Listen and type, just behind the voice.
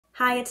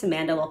Hi, it's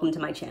Amanda. Welcome to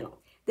my channel.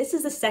 This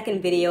is the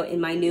second video in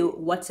my new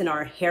What's in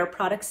Our Hair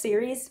Products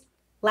series.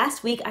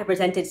 Last week, I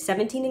presented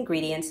 17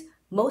 ingredients.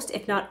 Most,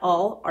 if not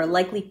all, are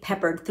likely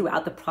peppered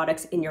throughout the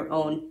products in your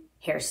own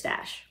hair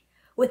stash.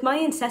 With my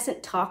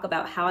incessant talk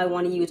about how I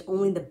want to use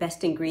only the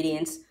best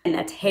ingredients, and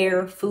that's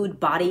hair, food,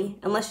 body,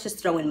 and let's just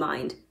throw in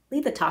mind,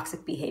 leave the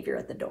toxic behavior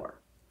at the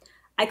door.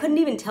 I couldn't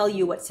even tell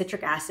you what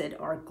citric acid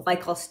or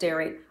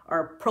glycol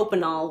or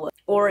propanol was,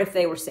 or if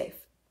they were safe.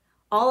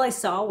 All I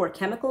saw were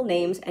chemical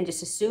names and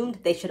just assumed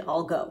they should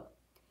all go.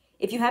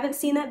 If you haven't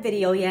seen that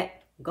video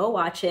yet, go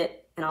watch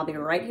it, and I'll be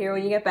right here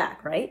when you get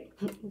back, right?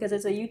 Because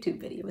it's a YouTube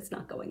video, it's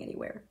not going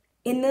anywhere.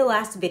 In the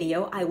last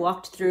video, I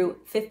walked through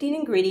 15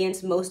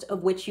 ingredients, most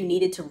of which you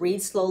needed to read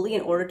slowly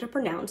in order to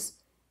pronounce,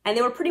 and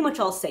they were pretty much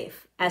all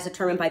safe, as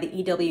determined by the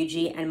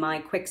EWG and my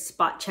quick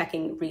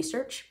spot-checking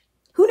research.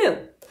 Who knew?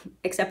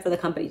 Except for the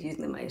companies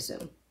using them, I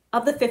assume.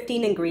 Of the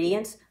 15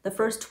 ingredients, the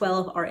first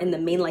 12 are in the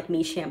Mane Like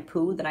Me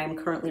shampoo that I am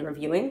currently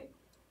reviewing.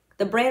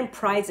 The brand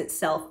prides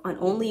itself on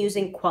only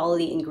using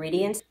quality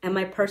ingredients, and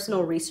my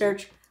personal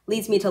research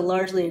leads me to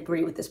largely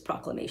agree with this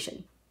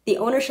proclamation. The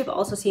ownership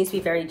also seems to be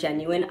very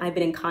genuine. I've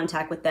been in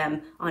contact with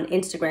them on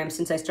Instagram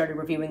since I started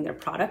reviewing their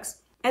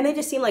products, and they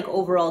just seem like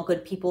overall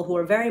good people who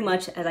are very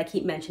much, as I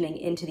keep mentioning,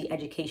 into the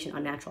education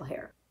on natural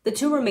hair. The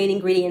two remaining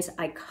ingredients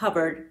I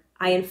covered,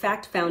 I in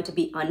fact found to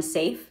be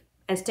unsafe,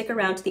 and stick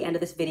around to the end of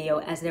this video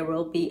as there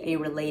will be a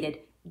related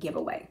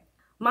giveaway.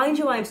 Mind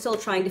you, I'm still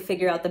trying to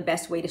figure out the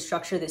best way to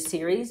structure this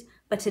series,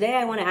 but today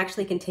I want to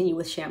actually continue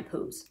with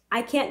shampoos.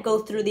 I can't go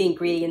through the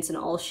ingredients in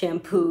all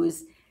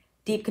shampoos,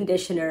 deep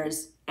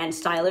conditioners, and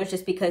stylers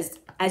just because,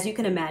 as you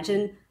can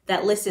imagine,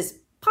 that list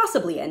is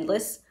possibly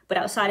endless, but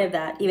outside of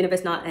that, even if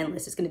it's not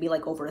endless, it's going to be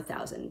like over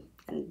 1,000,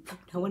 and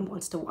no one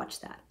wants to watch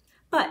that.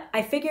 But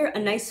I figure a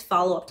nice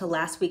follow-up to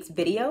last week's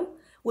video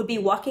would be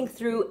walking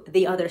through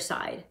the other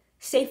side.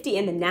 Safety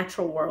in the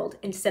natural world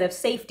instead of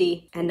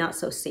safety, and not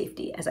so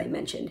safety, as I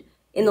mentioned,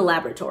 in the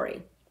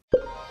laboratory.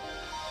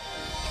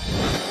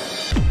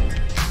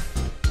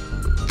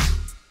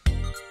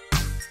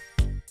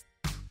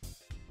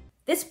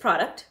 This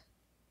product,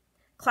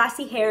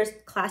 Classy Hair's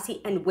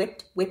Classy and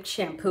Whipped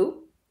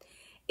Shampoo,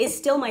 is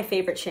still my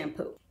favorite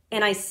shampoo.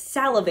 And I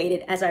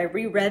salivated as I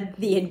reread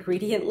the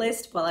ingredient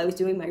list while I was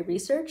doing my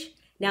research,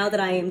 now that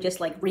I am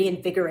just like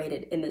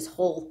reinvigorated in this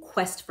whole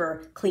quest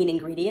for clean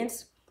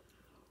ingredients.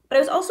 But I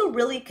was also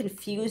really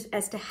confused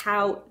as to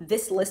how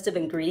this list of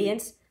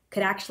ingredients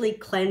could actually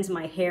cleanse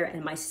my hair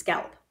and my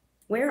scalp.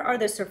 Where are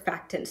the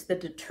surfactants, the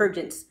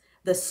detergents,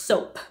 the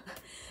soap?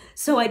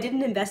 So I did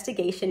an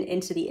investigation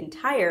into the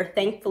entire,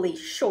 thankfully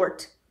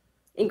short,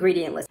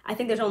 ingredient list. I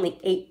think there's only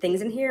 8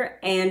 things in here,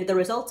 and the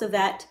results of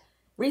that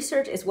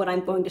research is what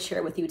I'm going to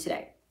share with you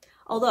today.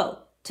 Although,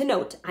 to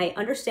note, I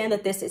understand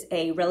that this is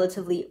a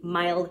relatively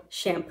mild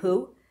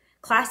shampoo.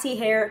 Classy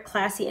Hair,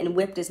 Classy and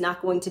Whipped is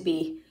not going to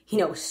be,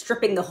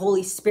 stripping the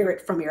Holy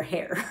Spirit from your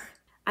hair.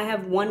 I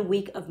have 1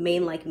 week of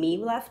Mane Like Me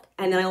left,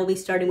 and then I will be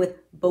starting with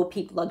Beau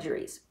Peep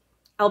Luxuries.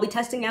 I'll be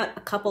testing out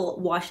a couple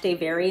wash day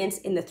variants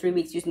in the 3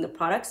 weeks using the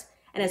products,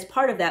 and as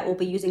part of that, we'll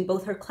be using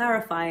both her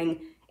clarifying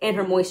and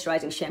her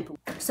moisturizing shampoo.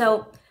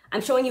 So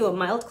I'm showing you a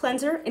mild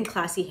cleanser in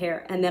Classy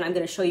Hair, and then I'm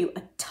gonna show you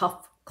a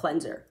tough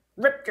cleanser.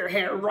 Rip your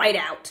hair right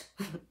out.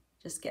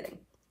 Just kidding.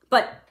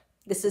 But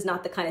this is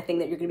not the kind of thing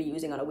that you're gonna be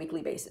using on a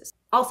weekly basis.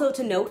 Also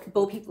to note,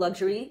 Beau Peep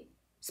Luxury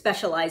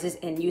specializes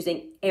in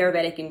using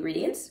Ayurvedic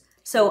ingredients.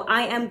 So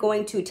I am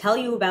going to tell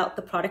you about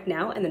the product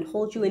now and then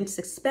hold you in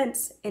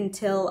suspense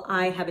until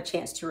I have a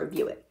chance to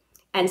review it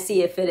and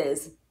see if it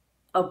is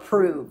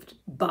approved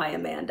by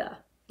Amanda.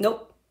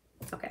 Nope.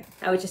 Okay,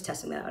 I was just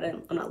testing that out.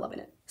 I'm not loving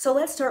it. So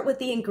let's start with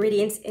the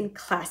ingredients in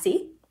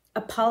Classy.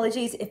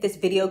 Apologies if this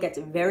video gets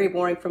very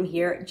boring from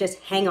here. Just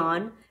hang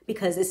on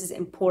because this is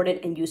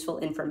important and useful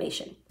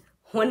information.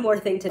 One more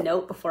thing to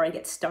note before I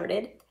get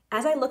started.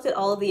 As I looked at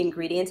all of the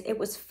ingredients, it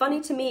was funny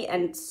to me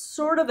and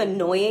sort of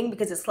annoying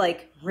because it's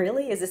like,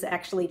 really? Is this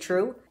actually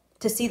true?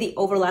 To see the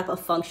overlap of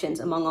functions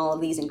among all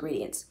of these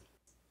ingredients.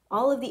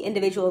 All of the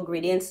individual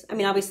ingredients,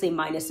 obviously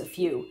minus a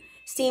few,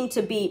 seem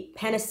to be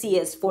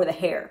panaceas for the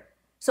hair.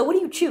 So what do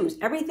you choose?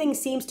 Everything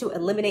seems to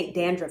eliminate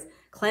dandruff,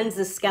 cleanse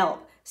the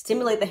scalp,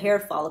 stimulate the hair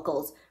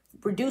follicles,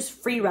 reduce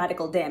free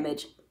radical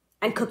damage,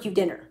 and cook you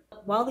dinner.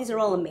 While these are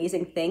all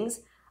amazing things,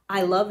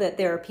 I love that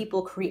there are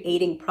people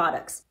creating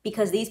products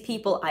because these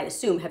people, I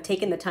assume, have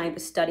taken the time to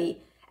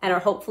study and are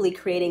hopefully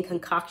creating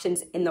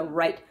concoctions in the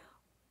right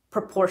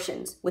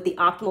proportions with the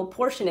optimal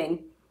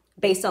portioning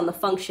based on the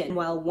function.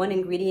 While one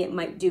ingredient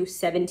might do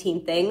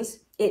 17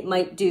 things, it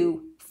might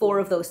do 4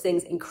 of those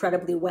things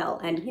incredibly well.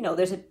 And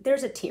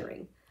there's a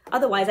tiering.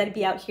 Otherwise, I'd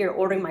be out here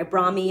ordering my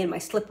Brahmi and my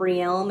slippery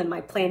elm and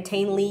my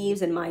plantain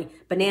leaves and my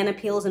banana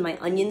peels and my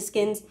onion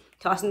skins,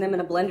 tossing them in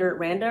a blender at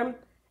random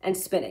and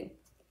spinning.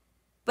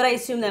 But I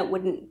assume that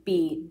wouldn't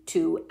be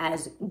to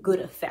as good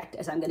effect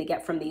as I'm going to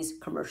get from these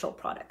commercial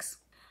products.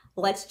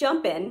 Let's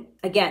jump in.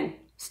 Again,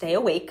 stay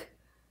awake.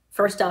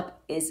 First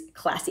up is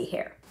Classy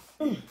Hair.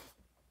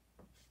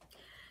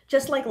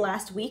 Just like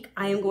last week,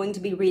 I am going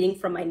to be reading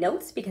from my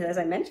notes because, as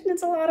I mentioned,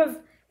 it's a lot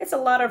It's a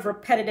lot of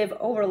repetitive,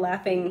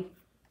 overlapping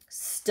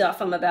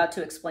stuff I'm about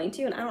to explain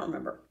to you, and I don't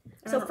remember.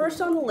 So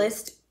first on the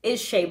list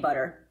is shea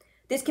butter.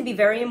 This can be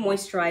very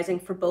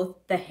moisturizing for both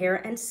the hair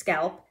and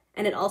scalp,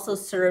 and it also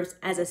serves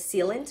as a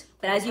sealant.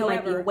 But as you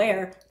might be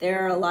aware,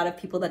 there are a lot of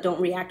people that don't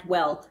react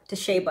well to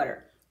shea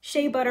butter.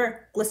 Shea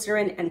butter,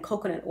 glycerin, and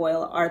coconut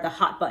oil are the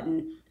hot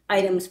button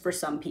items for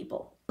some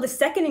people. The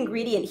second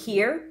ingredient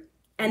here,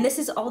 and this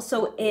is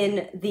also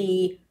in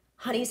the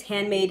Honey's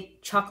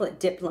Handmade chocolate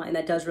dip line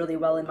that does really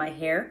well in my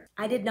hair.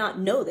 I did not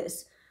know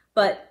this,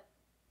 but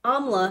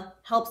amla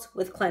helps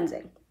with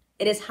cleansing.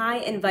 It is high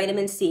in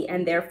vitamin C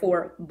and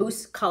therefore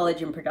boosts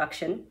collagen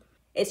production.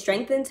 It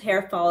strengthens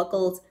hair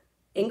follicles,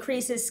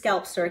 increases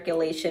scalp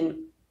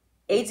circulation,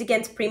 aids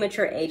against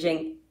premature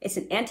aging. It's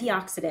an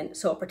antioxidant,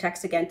 so it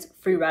protects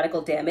against free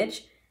radical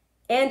damage,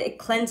 and it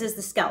cleanses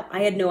the scalp.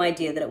 I had no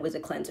idea that it was a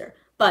cleanser.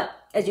 But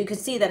as you can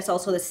see, that's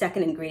also the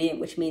second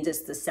ingredient, which means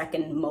it's the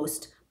second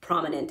most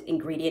prominent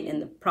ingredient in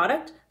the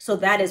product. So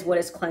that is what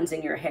is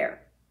cleansing your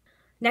hair.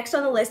 Next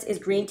on the list is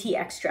green tea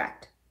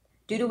extract.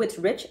 Due to its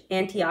rich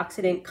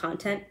antioxidant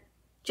content,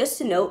 just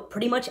to note,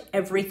 pretty much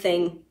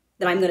everything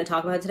that I'm going to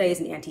talk about today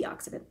is an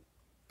antioxidant.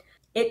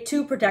 It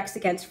too protects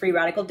against free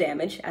radical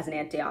damage as an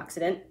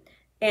antioxidant,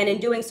 and in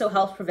doing so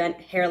helps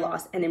prevent hair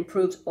loss and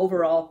improves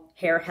overall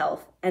hair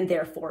health and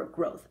therefore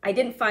growth. I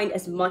didn't find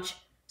as much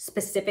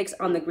specifics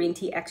on the green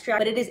tea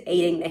extract, but it is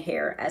aiding the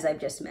hair, as I've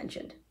just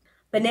mentioned.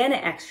 Banana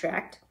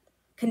extract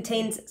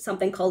contains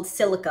something called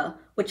silica,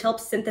 which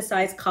helps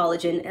synthesize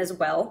collagen as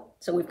well.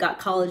 So we've got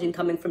collagen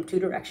coming from two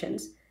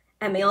directions,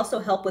 and may also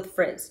help with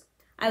frizz.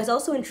 I was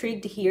also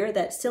intrigued to hear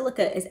that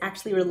silica is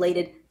actually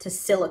related to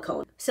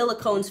silicone.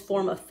 Silicones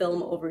form a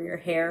film over your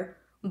hair,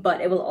 but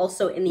it will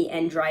also in the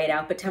end dry it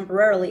out, but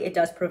temporarily it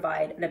does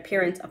provide an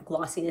appearance of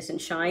glossiness and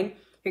shine.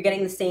 You're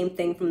getting the same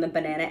thing from the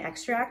banana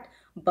extract,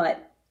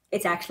 but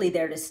it's actually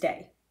there to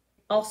stay.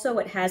 Also,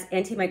 it has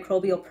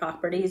antimicrobial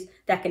properties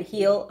that can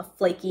heal a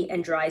flaky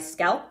and dry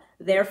scalp,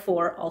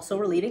 therefore also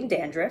relieving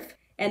dandruff.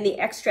 And the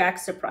extract,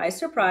 surprise,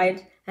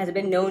 surprise, has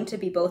been known to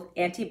be both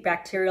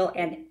antibacterial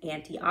and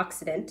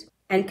antioxidant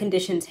and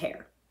conditions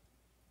hair.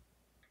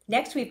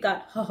 Next, we've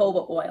got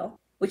jojoba oil,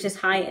 which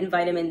is high in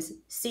vitamins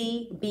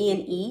C, B,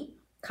 and E,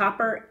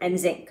 copper, and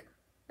zinc.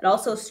 It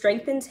also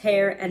strengthens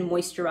hair and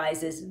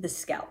moisturizes the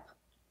scalp.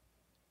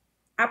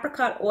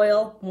 Apricot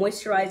oil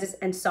moisturizes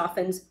and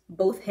softens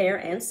both hair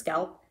and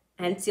scalp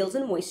and seals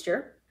in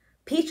moisture.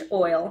 Peach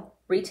oil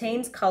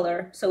retains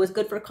color, so is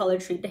good for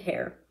color-treated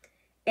hair,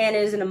 and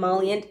is an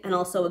emollient and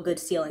also a good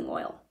sealing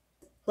oil.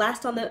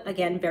 Last on the,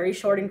 again, very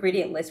short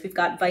ingredient list, we've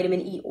got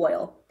vitamin E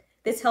oil.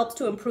 This helps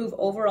to improve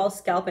overall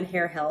scalp and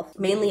hair health,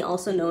 mainly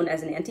also known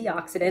as an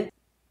antioxidant,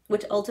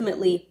 which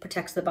ultimately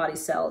protects the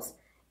body's cells.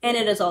 And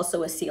it is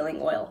also a sealing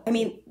oil. I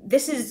mean,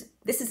 this is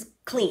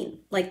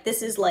clean. Like,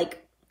 this is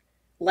like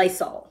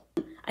Lysol.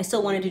 I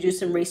still wanted to do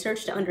some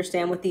research to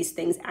understand what these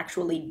things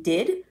actually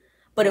did,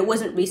 but it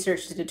wasn't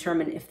research to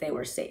determine if they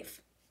were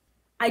safe.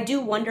 I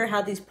do wonder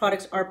how these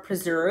products are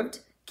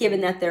preserved,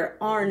 given that there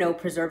are no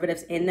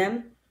preservatives in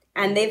them,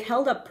 and they've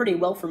held up pretty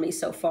well for me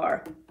so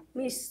far. Let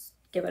me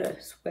give it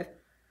a swift.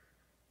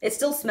 It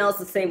still smells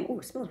the same. Ooh,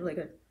 it smells really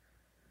good.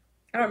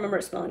 I don't remember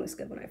it smelling this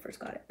good when I first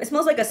got it. It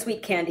smells like a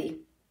sweet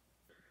candy,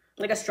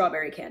 like a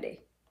strawberry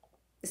candy.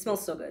 It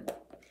smells so good.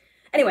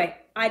 Anyway,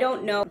 I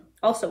don't know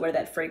also where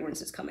that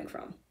fragrance is coming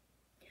from.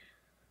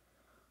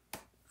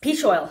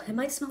 Peach oil. It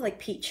might smell like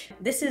peach.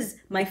 This is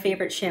my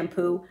favorite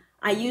shampoo.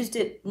 I used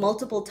it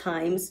multiple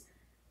times.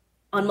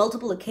 On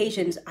multiple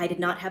occasions, I did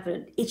not have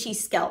an itchy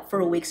scalp for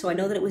a week, so I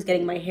know that it was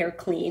getting my hair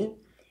clean.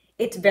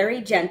 It's very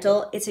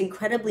gentle. It's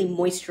incredibly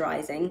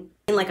moisturizing.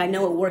 And like, I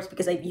know it works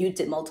because I've used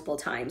it multiple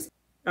times. I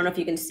don't know if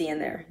you can see in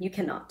there. You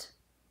cannot.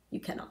 You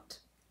cannot.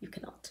 You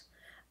cannot.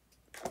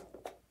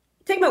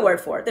 Take my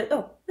word for it.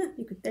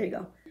 There you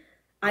go.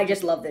 I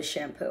just love this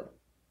shampoo.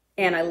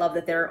 And I love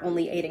that there are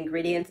only 8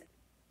 ingredients.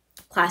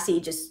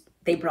 Classy,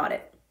 they brought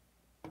it.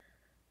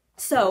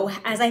 So,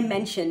 as I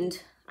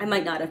mentioned, I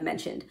might not have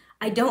mentioned,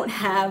 I don't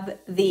have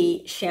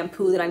the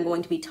shampoo that I'm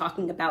going to be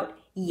talking about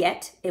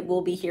yet. It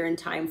will be here in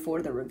time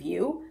for the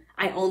review.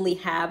 I only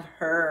have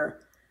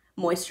her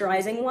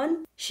moisturizing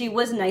one. She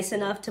was nice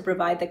enough to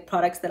provide the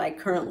products that I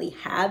currently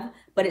have,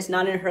 but it's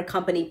not in her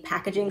company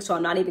packaging, so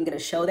I'm not even going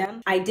to show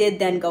them. I did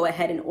then go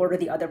ahead and order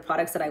the other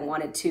products that I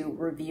wanted to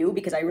review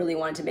because I really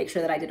wanted to make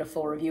sure that I did a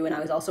full review, and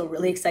I was also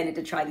really excited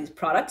to try these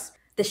products.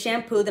 The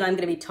shampoo that I'm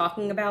going to be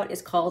talking about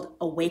is called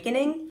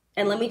Awakening,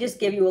 and let me just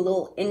give you a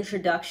little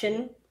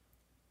introduction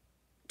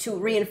to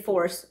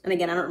reinforce, and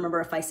again, I don't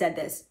remember if I said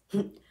this,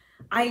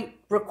 I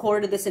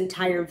recorded this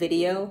entire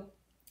video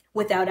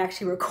without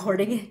actually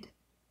recording it.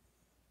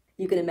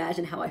 You can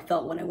imagine how I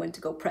felt when I went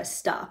to go press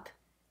stop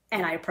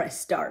and I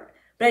pressed start.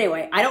 But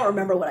anyway, I don't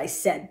remember what I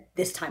said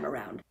this time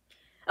around.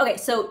 Okay,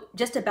 so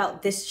just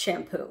about this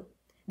shampoo.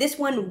 This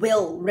one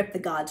will rip the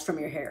gods from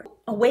your hair.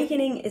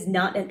 Awakening is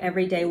not an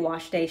everyday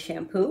wash day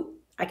shampoo.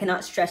 I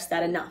cannot stress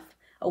that enough.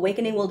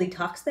 Awakening will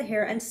detox the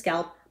hair and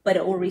scalp, but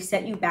it will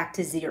reset you back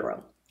to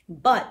 0.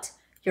 But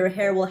your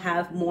hair will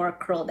have more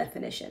curl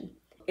definition.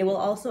 It will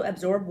also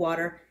absorb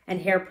water and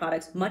hair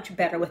products much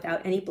better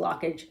without any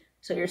blockage,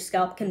 so your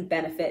scalp can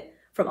benefit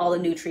from all the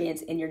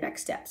nutrients in your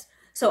next steps.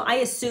 So I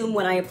assume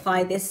when I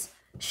apply this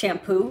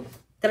shampoo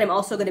that I'm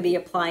also going to be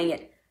applying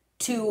it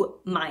to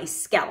my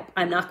scalp.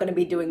 I'm not going to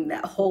be doing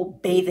that whole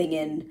bathing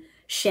in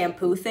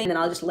shampoo thing, and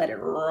I'll just let it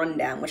run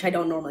down, which I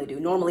don't normally do.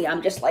 Normally,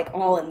 I'm just like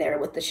all in there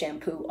with the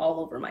shampoo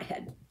all over my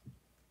head.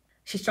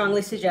 She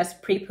strongly suggests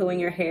pre-pooing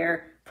your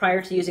hair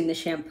prior to using the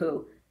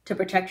shampoo to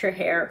protect your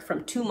hair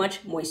from too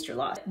much moisture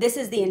loss. This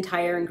is the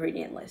entire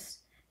ingredient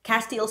list.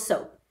 Castile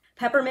soap,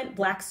 peppermint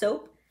black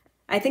soap.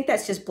 I think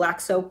that's just black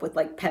soap with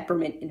like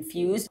peppermint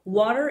infused.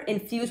 Water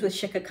infused with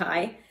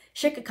shikakai.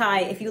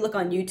 Shikakai, if you look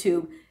on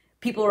YouTube,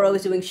 people are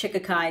always doing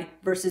shikakai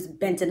versus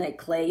bentonite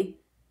clay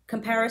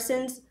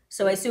comparisons.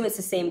 So I assume it's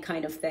the same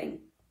kind of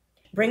thing.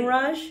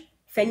 Bringraj,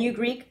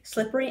 fenugreek,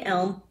 slippery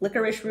elm,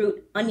 licorice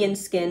root, onion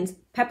skins,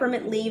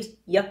 peppermint leaves,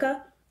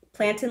 yucca,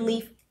 plantain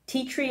leaf,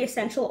 tea tree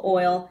essential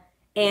oil,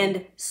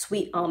 and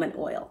sweet almond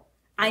oil.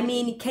 I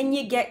mean, can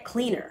you get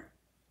cleaner?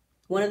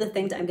 One of the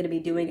things I'm going to be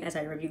doing as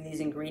I review these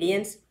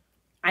ingredients,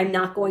 I'm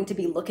not going to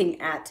be looking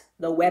at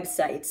the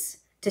websites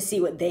to see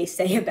what they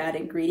say about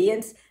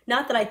ingredients.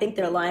 Not that I think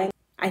they're lying.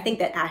 I think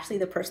that Ashley,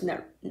 the person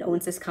that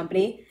owns this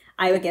company,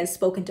 I've again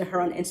spoken to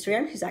her on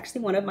Instagram. She's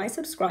actually one of my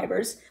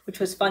subscribers, which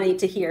was funny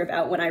to hear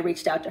about when I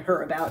reached out to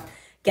her about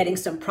getting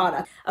some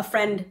product. A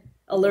friend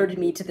alerted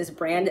me to this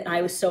brand, and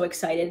I was so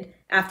excited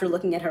after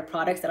looking at her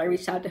products that I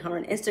reached out to her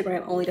on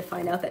Instagram only to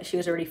find out that she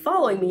was already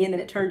following me, and then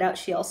it turned out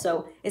she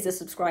also is a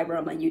subscriber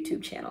on my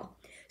YouTube channel.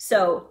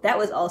 So that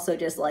was also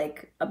just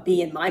like a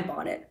bee in my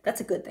bonnet.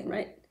 That's a good thing,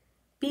 right?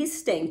 Bees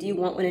sting. Do you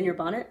want one in your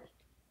bonnet?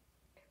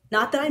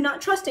 Not that I'm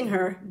not trusting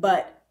her,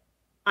 but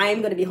I am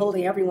going to be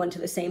holding everyone to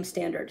the same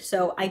standard.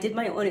 So I did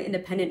my own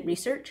independent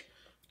research,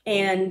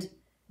 and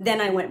then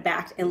I went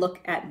back and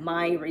looked at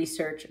my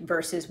research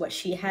versus what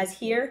she has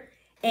here.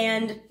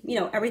 And, you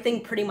know, everything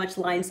pretty much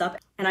lines up.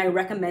 And I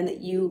recommend that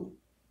you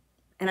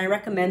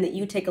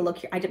take a look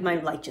here. My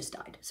light just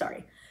died,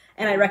 sorry.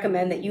 And I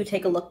recommend that you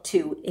take a look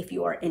too if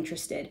you are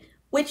interested,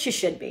 which you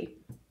should be.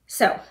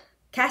 So,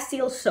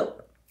 Castile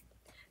soap.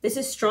 This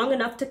is strong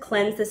enough to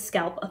cleanse the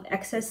scalp of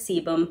excess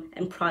sebum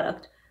and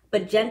product,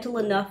 but gentle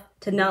enough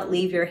to not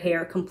leave your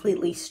hair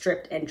completely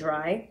stripped and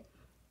dry.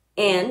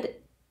 And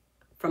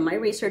from my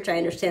research, I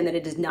understand that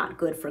it is not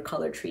good for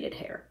color-treated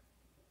hair.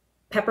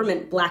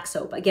 Peppermint black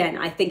soap. Again,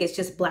 I think it's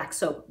just black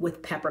soap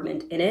with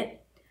peppermint in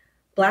it.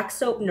 Black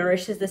soap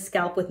nourishes the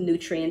scalp with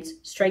nutrients,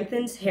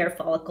 strengthens hair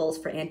follicles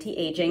for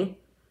anti-aging.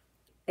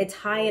 It's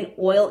high in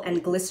oil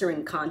and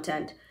glycerin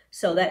content,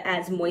 so that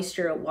adds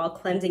moisture while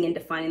cleansing and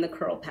defining the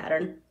curl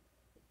pattern.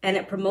 And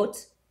it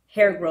promotes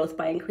hair growth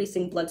by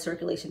increasing blood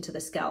circulation to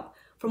the scalp.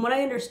 From what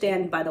I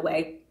understand, by the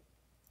way,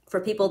 for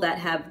people that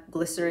have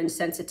glycerin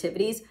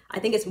sensitivities, I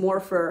think it's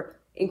more for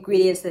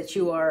ingredients that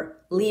you are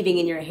leaving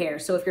in your hair.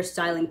 So if your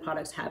styling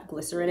products have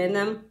glycerin in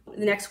them.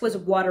 The next was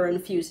water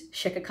infused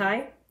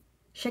shikakai.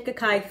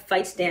 Shikakai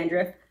fights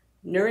dandruff,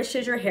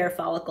 nourishes your hair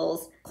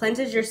follicles,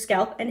 cleanses your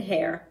scalp and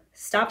hair,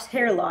 stops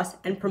hair loss,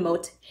 and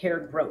promotes hair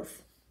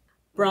growth.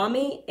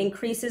 Brahmi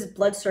increases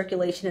blood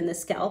circulation in the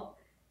scalp,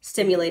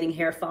 stimulating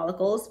hair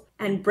follicles,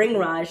 and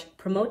Bringraj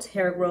promotes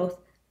hair growth,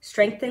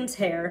 strengthens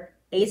hair,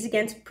 aids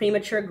against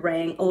premature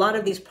graying. A lot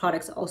of these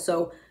products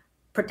also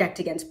protect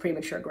against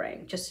premature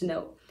graying, just to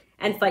note,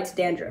 and fights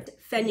dandruff.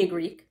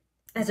 Fenugreek.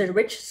 As a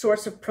rich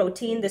source of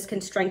protein, this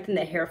can strengthen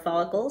the hair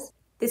follicles.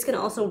 This can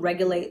also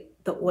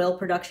regulate the oil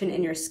production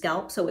in your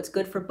scalp, so it's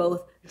good for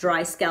both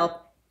dry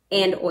scalp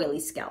and oily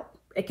scalp.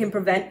 It can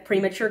prevent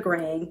premature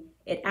graying.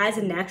 It adds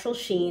a natural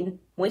sheen,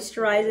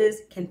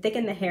 moisturizes, can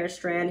thicken the hair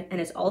strand,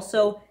 and is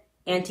also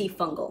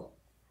antifungal.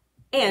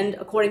 And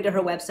according to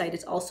her website,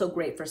 it's also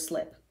great for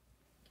slip.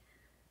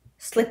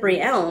 Slippery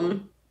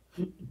elm,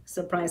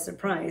 surprise,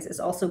 surprise, is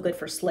also good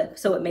for slip,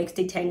 so it makes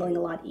detangling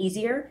a lot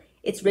easier.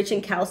 It's rich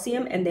in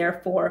calcium and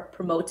therefore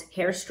promotes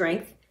hair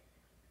strength,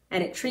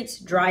 and it treats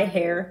dry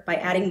hair by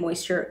adding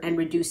moisture and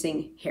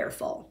reducing hair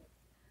fall.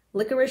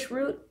 Licorice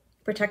root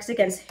protects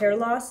against hair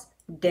loss,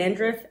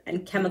 dandruff,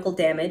 and chemical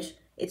damage.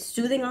 It's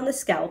soothing on the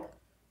scalp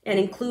and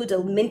includes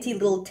a minty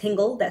little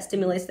tingle that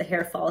stimulates the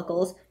hair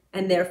follicles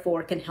and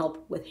therefore can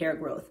help with hair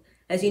growth.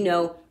 As you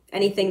know,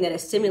 anything that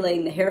is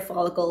stimulating the hair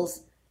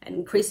follicles and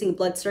increasing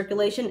blood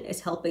circulation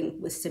is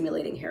helping with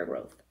stimulating hair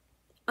growth.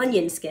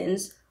 Onion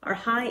skins are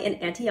high in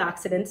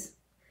antioxidants,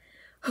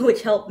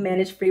 which help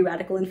manage free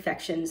radical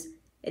infections.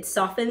 It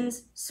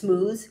softens,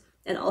 smooths,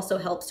 and also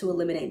helps to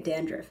eliminate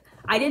dandruff.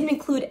 I didn't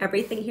include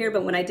everything here,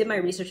 but when I did my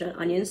research on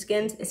onion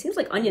skins, it seems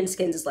like onion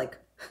skins is like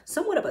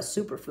somewhat of a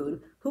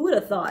superfood. Who would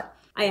have thought?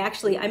 I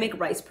make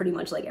rice pretty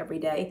much like every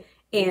day,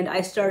 and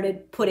I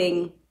started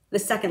putting the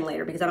second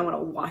layer because I don't want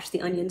to wash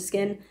the onion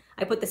skin.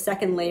 I put the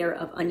second layer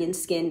of onion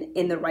skin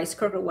in the rice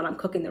cooker when I'm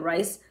cooking the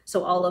rice,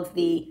 so all of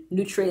the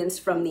nutrients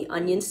from the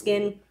onion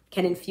skin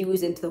can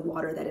infuse into the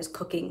water that is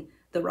cooking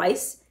the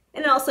rice,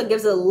 and it also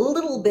gives a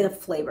little bit of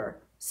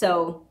flavor.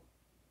 So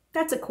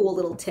that's a cool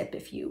little tip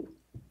if you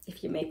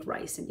make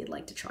rice and you'd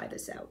like to try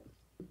this out.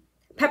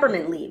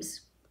 Peppermint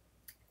leaves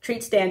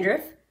treats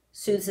dandruff,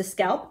 soothes the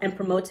scalp, and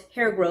promotes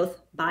hair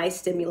growth by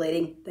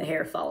stimulating the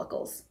hair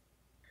follicles.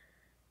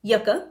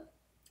 Yucca,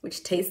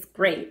 which tastes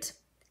great,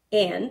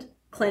 and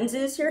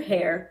cleanses your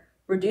hair,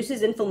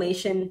 reduces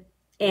inflammation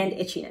and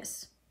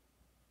itchiness.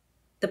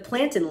 The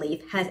plantain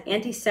leaf has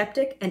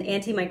antiseptic and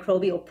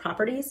antimicrobial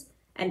properties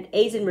and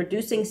aids in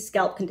reducing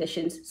scalp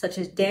conditions such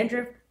as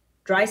dandruff,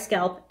 dry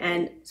scalp,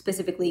 and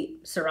specifically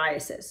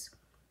psoriasis.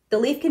 The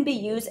leaf can be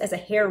used as a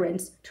hair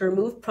rinse to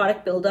remove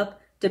product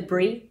buildup,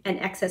 debris, and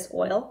excess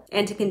oil,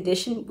 and to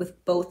condition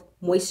with both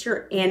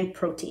moisture and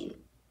protein.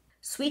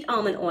 Sweet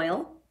almond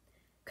oil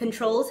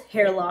controls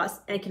hair loss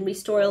and can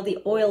restore the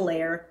oil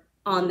layer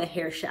on the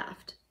hair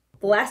shaft.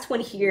 The last one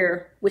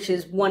here, which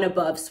is one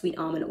above sweet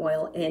almond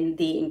oil in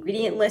the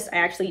ingredient list, I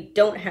actually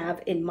don't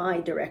have in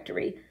my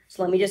directory.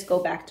 So let me just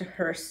go back to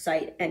her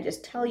site and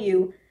just tell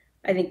you,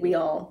 I think we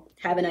all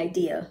have an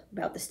idea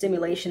about the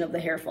stimulation of the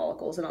hair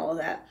follicles and all of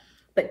that.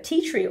 But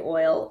tea tree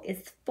oil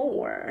is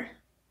for,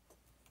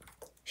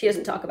 she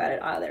doesn't talk about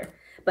it either,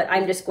 but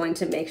I'm just going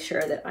to make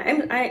sure that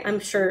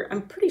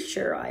I'm pretty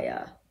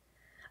sure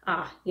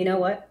you know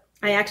what?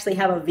 I actually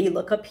have a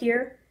VLOOKUP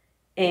here,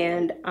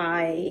 and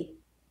I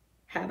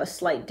have a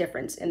slight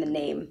difference in the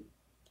name.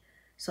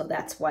 So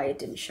that's why it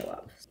didn't show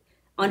up.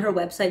 On her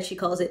website, she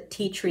calls it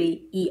tea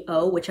tree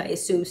EO, which I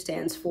assume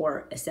stands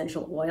for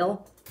essential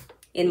oil.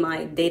 In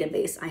my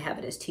database, I have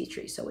it as tea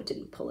tree, so it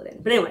didn't pull it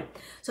in. But anyway,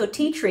 so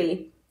tea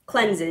tree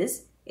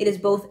cleanses. It is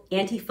both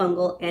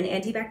antifungal and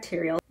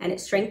antibacterial, and it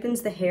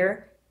strengthens the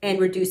hair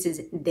and reduces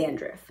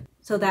dandruff.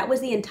 So that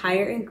was the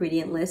entire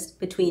ingredient list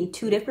between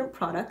two different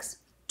products,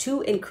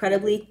 two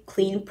incredibly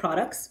clean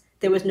products.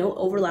 There was no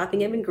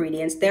overlapping of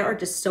ingredients. There are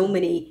just so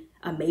many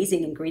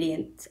amazing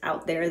ingredients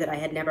out there that I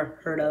had never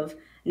heard of,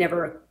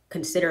 never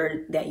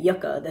considered that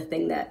yucca, the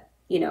thing that,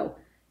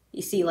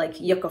 you see like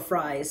yucca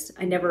fries.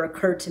 It never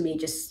occurred to me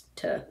just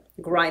to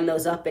grind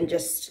those up and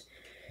just,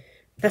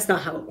 that's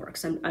not how it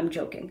works. I'm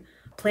joking.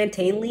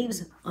 Plantain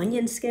leaves,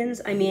 onion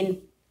skins. I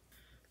mean,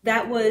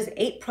 that was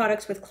 8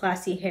 products with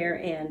classy hair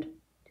and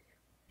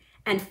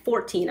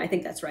 14, I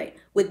think that's right,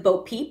 with Beau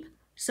Peep.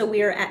 So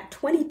we are at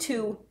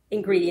 22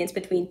 ingredients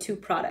between 2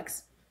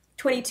 products.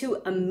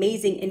 22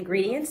 amazing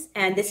ingredients,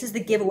 and this is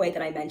the giveaway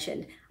that I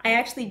mentioned. I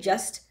actually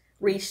just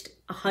reached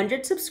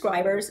 100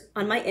 subscribers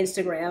on my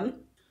Instagram.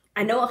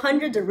 I know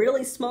 100's a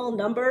really small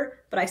number,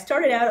 but I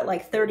started out at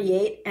like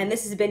 38, and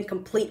this has been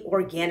complete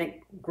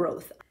organic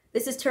growth.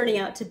 This is turning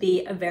out to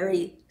be a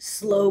very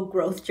slow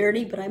growth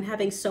journey, but I'm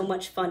having so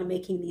much fun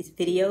making these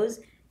videos.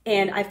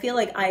 And I feel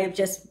like I have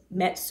just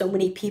met so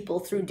many people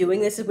through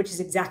doing this, which is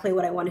exactly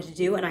what I wanted to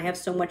do. And I have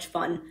so much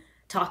fun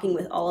talking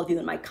with all of you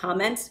in my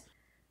comments.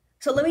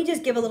 So let me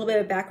just give a little bit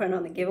of background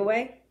on the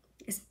giveaway.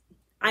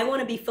 I want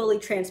to be fully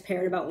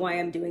transparent about why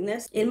I'm doing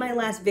this. In my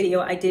last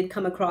video, I did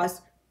come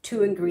across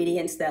 2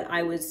 ingredients that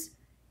I was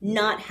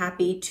not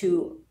happy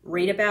to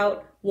read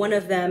about. One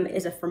of them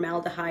is a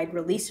formaldehyde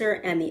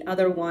releaser, and the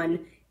other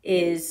one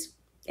is,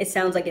 it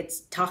sounds like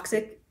it's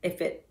toxic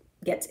if it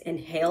gets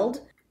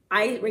inhaled.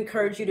 I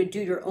encourage you to do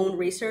your own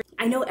research.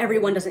 I know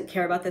everyone doesn't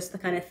care about this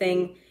kind of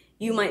thing.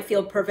 You might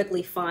feel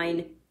perfectly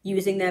fine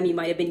using them. You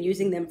might have been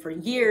using them for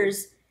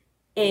years,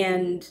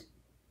 and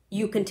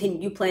you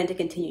plan to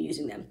continue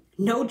using them.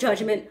 No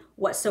judgment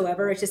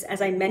whatsoever. It's just,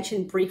 as I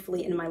mentioned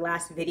briefly in my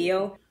last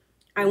video,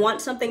 I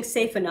want something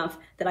safe enough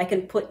that I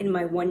can put in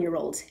my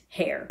 1-year-old's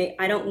hair.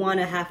 I don't want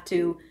to have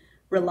to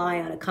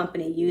rely on a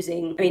company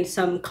using,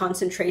 some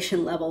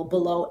concentration level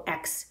below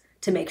X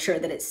to make sure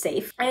that it's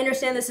safe. I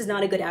understand this is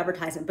not a good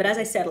advertisement, but as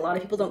I said, a lot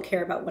of people don't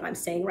care about what I'm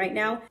saying right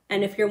now.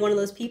 And if you're one of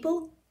those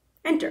people,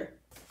 enter.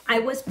 I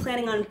was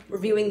planning on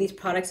reviewing these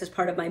products as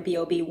part of my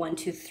BOB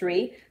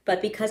 123,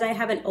 but because I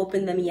haven't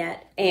opened them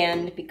yet,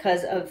 and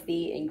because of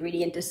the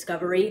ingredient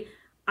discovery,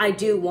 I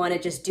do want to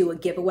just do a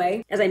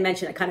giveaway. As I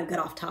mentioned, I kind of got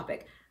off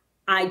topic.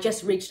 I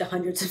just reached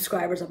 100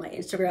 subscribers on my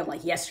Instagram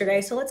like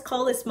yesterday, so let's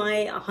call this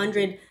my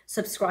 100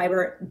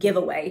 subscriber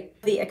giveaway.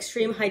 The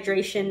Extreme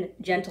Hydration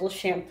Gentle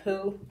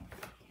Shampoo,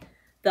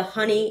 the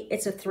Honey,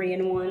 it's a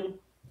 3-in-1,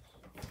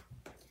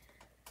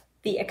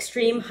 the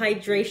Extreme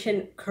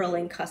Hydration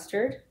Styling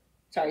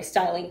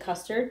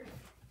Custard,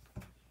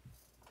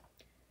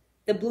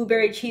 the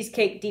Blueberry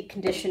Cheesecake Deep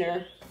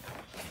Conditioner,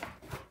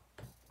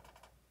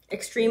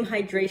 Extreme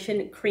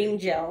Hydration Cream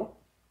Gel,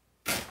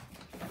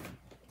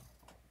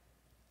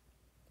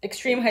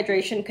 Extreme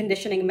Hydration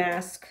Conditioning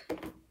Mask,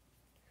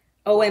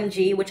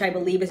 OMG, which I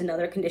believe is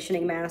another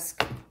conditioning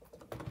mask,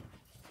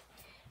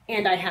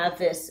 and I have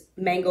this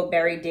Mango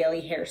Berry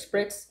Daily Hair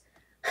Spritz.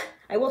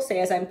 I will say,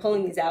 as I'm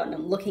pulling these out and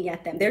I'm looking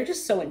at them, they're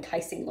just so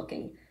enticing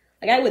looking.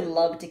 Like, I would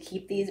love to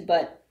keep these,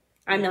 but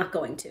I'm not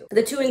going to.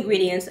 The 2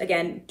 ingredients,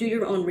 again, do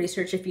your own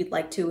research if you'd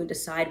like to and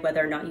decide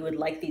whether or not you would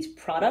like these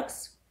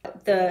products.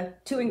 The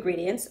 2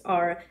 ingredients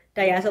are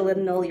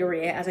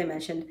diazolinolurea, as I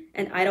mentioned,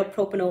 and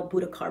isopropanol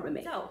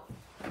butacarbamate. So,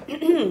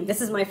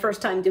 this is my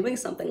first time doing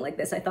something like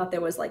this. I thought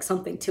there was like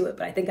something to it,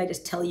 but I think I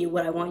just tell you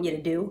what I want you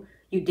to do.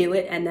 You do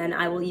it, and then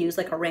I will use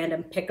like a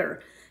random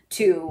picker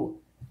to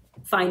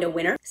find a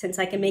winner. Since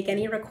I can make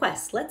any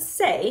requests, let's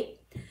say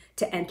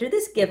to enter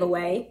this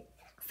giveaway,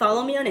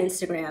 Follow me on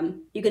Instagram.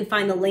 You can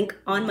find the link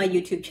on my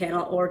YouTube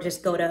channel, or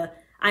just go to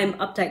I'm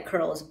Uptight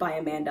Curls by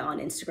Amanda on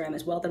Instagram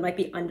as well. There might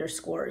be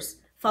underscores.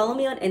 Follow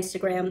me on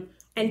Instagram,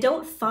 and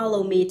don't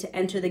follow me to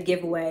enter the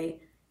giveaway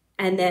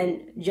and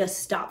then just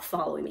stop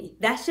following me.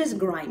 That's just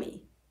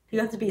grimy. You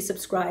have to be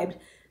subscribed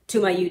to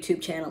my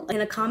YouTube channel.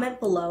 In a comment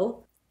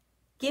below,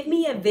 give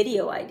me a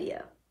video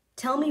idea.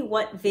 Tell me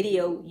what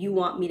video you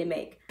want me to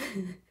make.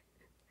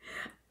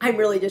 I'm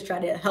really just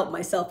trying to help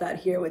myself out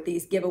here with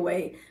these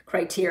giveaway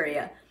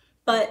criteria.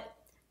 But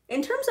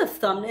in terms of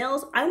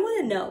thumbnails, I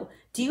want to know,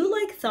 do you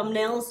like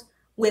thumbnails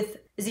with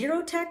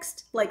zero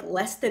text, like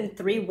less than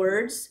 3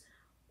 words,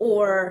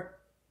 or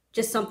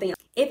just something else?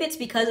 If it's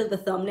because of the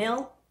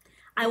thumbnail,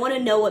 I want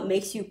to know what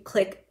makes you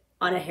click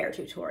on a hair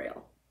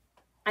tutorial.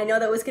 I know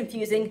that was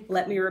confusing.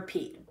 Let me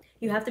repeat.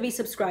 You have to be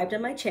subscribed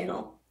on my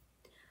channel.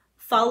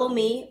 Follow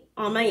me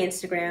on my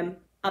Instagram,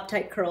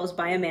 Uptight Curls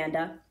by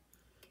Amanda.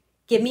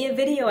 Give me a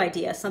video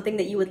idea, something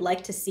that you would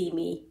like to see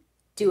me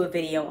do a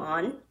video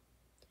on.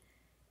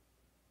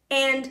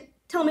 And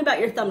tell me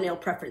about your thumbnail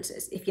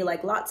preferences. If you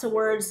like lots of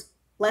words,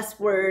 less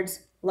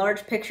words,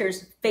 large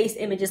pictures, face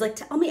images, like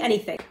tell me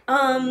anything.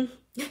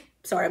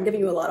 Sorry, I'm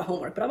giving you a lot of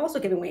homework, but I'm also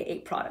giving away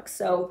 8 products.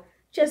 So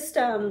just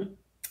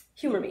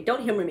humor me.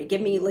 Don't humor me. Give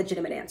me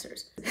legitimate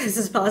answers. This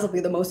is possibly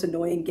the most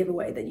annoying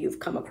giveaway that you've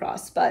come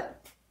across,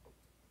 but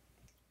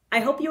I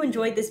hope you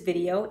enjoyed this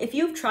video. If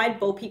you've tried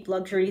Beau Peep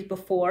Luxuries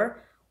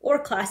before or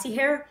Classy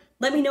Hair,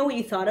 let me know what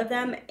you thought of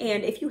them.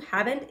 And if you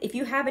haven't, if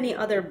you have any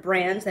other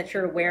brands that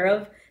you're aware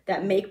of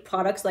that make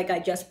products like I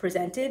just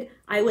presented,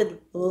 I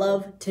would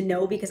love to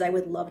know, because I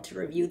would love to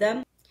review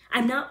them.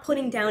 I'm not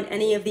putting down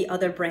any of the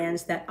other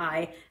brands that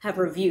I have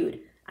reviewed.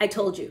 I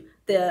told you,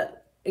 the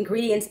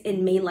ingredients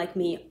in Mane Like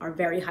Me are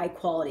very high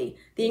quality.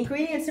 The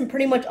ingredients in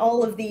pretty much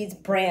all of these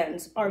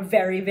brands are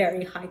very,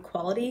 very high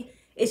quality.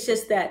 It's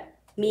just that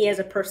me as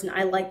a person,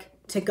 I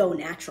like to go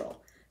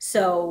natural.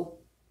 So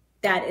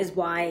that is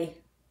why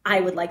I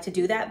would like to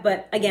do that.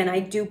 But again, I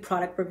do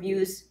product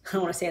reviews. I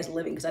don't want to say as a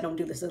living, because I don't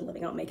do this as a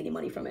living. I don't make any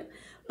money from it.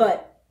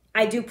 But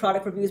I do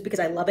product reviews because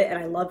I love it, and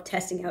I love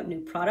testing out new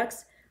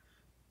products.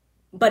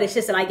 But it's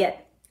just that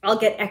I'll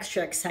get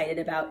extra excited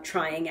about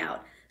trying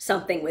out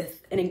something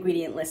with an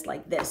ingredient list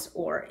like this,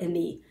 or in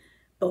the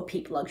Beau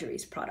Peep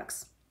Luxuries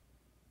products.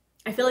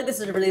 I feel like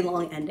this is a really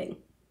long ending.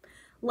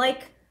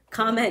 Like,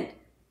 comment,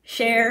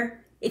 share.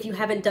 If you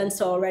haven't done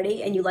so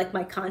already and you like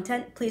my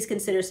content, please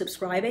consider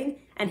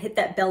subscribing and hit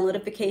that bell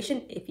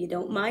notification if you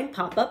don't mind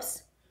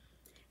pop-ups.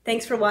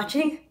 Thanks for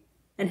watching,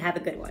 and have a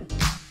good one.